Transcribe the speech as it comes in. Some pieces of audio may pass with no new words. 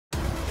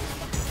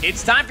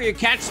It's time for your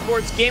Catch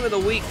Sports Game of the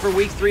Week for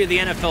Week 3 of the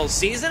NFL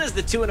season as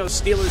the 2-0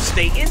 Steelers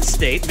stay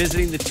in-state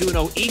visiting the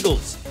 2-0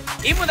 Eagles.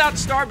 Even without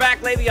star back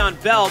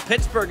Le'Veon Bell,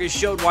 Pittsburgh has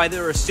showed why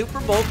they're a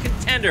Super Bowl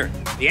contender.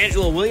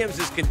 Deangelo Williams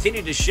has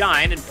continued to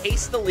shine and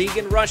pace the league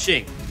in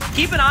rushing.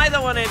 Keep an eye,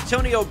 though, on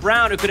Antonio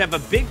Brown, who could have a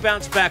big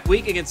bounce-back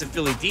week against a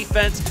Philly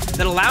defense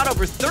that allowed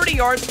over 30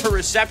 yards per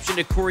reception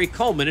to Corey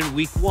Coleman in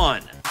Week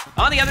 1.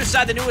 On the other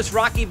side, the newest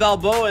Rocky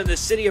Balboa in the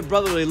city of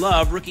brotherly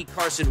love, rookie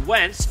Carson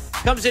Wentz,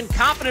 comes in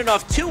confident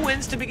off 2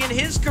 wins to begin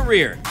his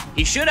career.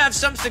 He should have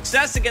some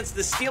success against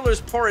the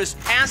Steelers' porous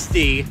pass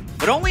D,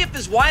 but only if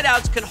his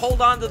wideouts can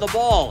hold on to the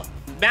ball.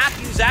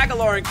 Matthews,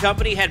 Aguilar and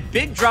company had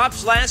big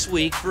drops last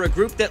week for a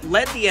group that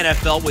led the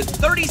NFL with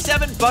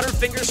 37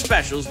 Butterfinger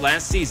specials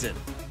last season.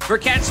 For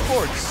Catch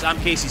Sports, I'm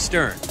Casey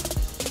Stern.